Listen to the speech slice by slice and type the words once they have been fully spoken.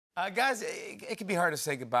Guys, it can be hard to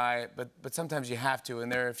say goodbye, but sometimes you have to,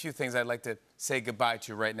 and there are a few things I'd like to say goodbye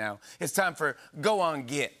to right now. It's time for Go On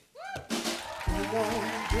Get. Go on,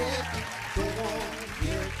 get, go on,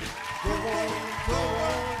 get, go on, go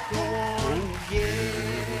on, go on, get.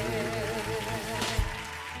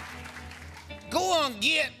 Go on,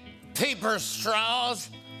 get, paper straws.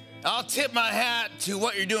 I'll tip my hat to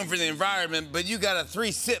what you're doing for the environment, but you got a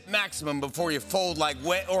 3-sip maximum before you fold like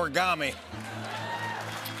wet origami.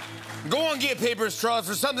 Go on, get paper straws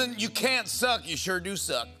for something you can't suck. You sure do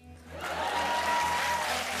suck.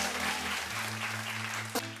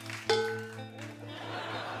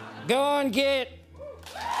 Go on, get.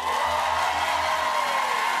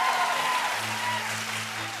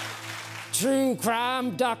 True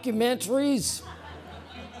crime documentaries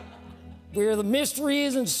where the mystery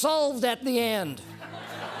isn't solved at the end.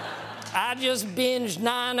 I just binged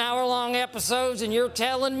 9-hour-long episodes and you're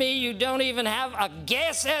telling me you don't even have a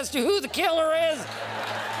guess as to who the killer is?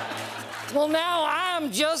 Well, now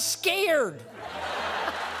I'm just scared.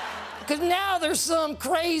 Because now there's some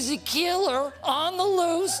crazy killer on the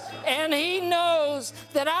loose and he knows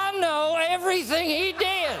that I know everything he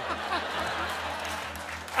did.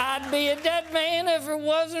 I'd be a dead man if it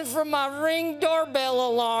wasn't for my Ring doorbell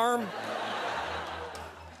alarm.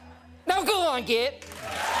 Now go on, get.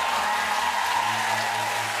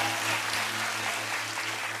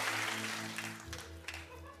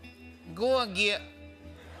 Go on, get.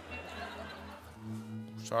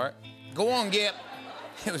 Sorry. Go on, get.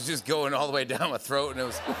 It was just going all the way down my throat, and it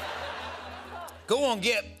was... Go on,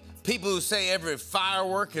 get people who say every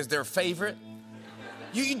firework is their favorite.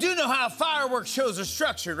 You do know how fireworks shows are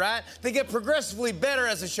structured, right? They get progressively better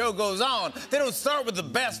as the show goes on. They don't start with the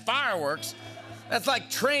best fireworks. That's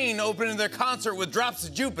like Train opening their concert with Drops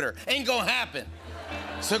of Jupiter. Ain't gonna happen.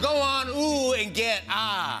 So go on, ooh, and get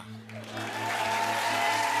ah.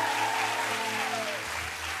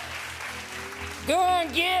 Go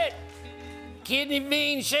on, get. Kidney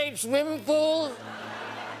bean-shaped swimming pool.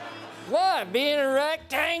 What, being a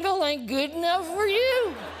rectangle ain't good enough for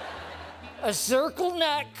you? A circle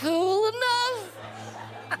not cool enough?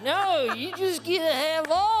 No, you just get to have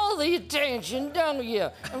all the attention, don't you?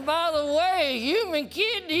 And by the way, a human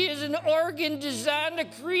kidney is an organ designed to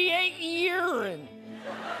create urine.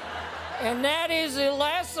 And that is the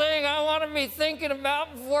last thing I want to be thinking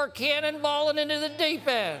about before cannonballing into the deep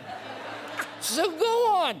end. So go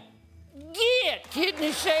on, get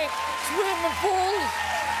kidney-shaped swimming pools.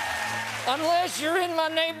 Unless you're in my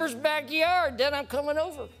neighbor's backyard, then I'm coming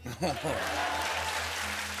over.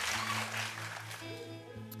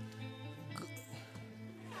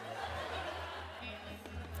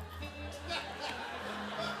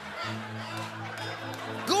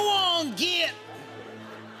 Go on, get.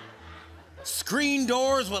 Screen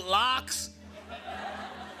doors with locks.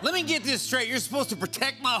 Let me get this straight. You're supposed to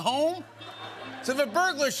protect my home? So if a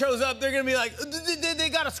burglar shows up, they're gonna be like, they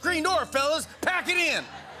got a screen door, fellas. Pack it in.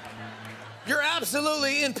 You're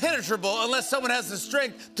absolutely impenetrable unless someone has the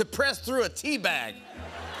strength to press through a tea bag.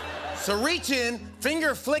 So reach in,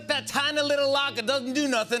 finger flick that tiny little lock that doesn't do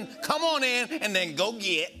nothing, come on in, and then go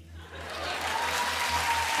get.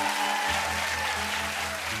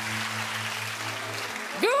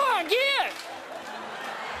 Go on, get.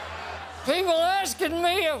 People asking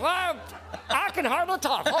me if I can hardly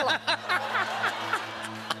talk. Hold on.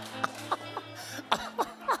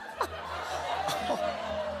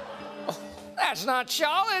 That's not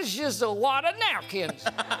shawl, it's just a wad of napkins.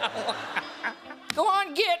 Go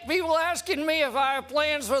on, get. People asking me if I have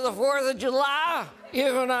plans for the 4th of July.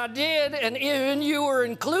 Even I did, and even you were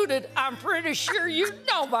included, I'm pretty sure you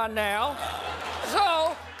know by now.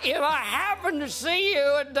 So, if I happen to see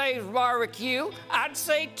you at Dave's barbecue, I'd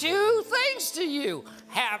say 2 things to you.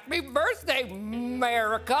 Happy birthday,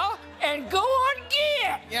 America, and go on,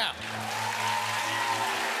 get. Yeah.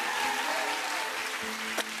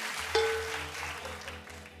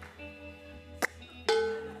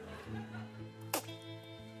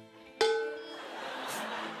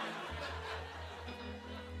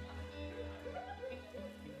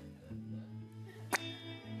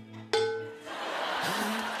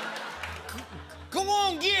 Go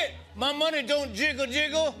on, get. My money don't jiggle,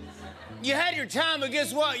 jiggle. You had your time, but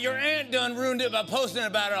guess what? Your aunt done ruined it by posting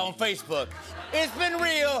about it on Facebook. It's been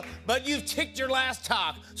real, but you've ticked your last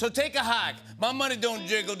talk, so take a hike. My money don't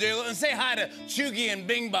jiggle, jiggle, and say hi to Chugi and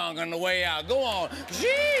Bing Bong on the way out. Go on.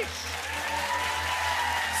 Sheesh.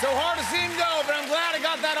 So hard to see him go, but I'm glad I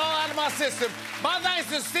got that all out of my system. My thanks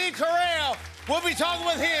to Steve Carell. We'll be talking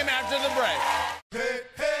with him after the break. Hey.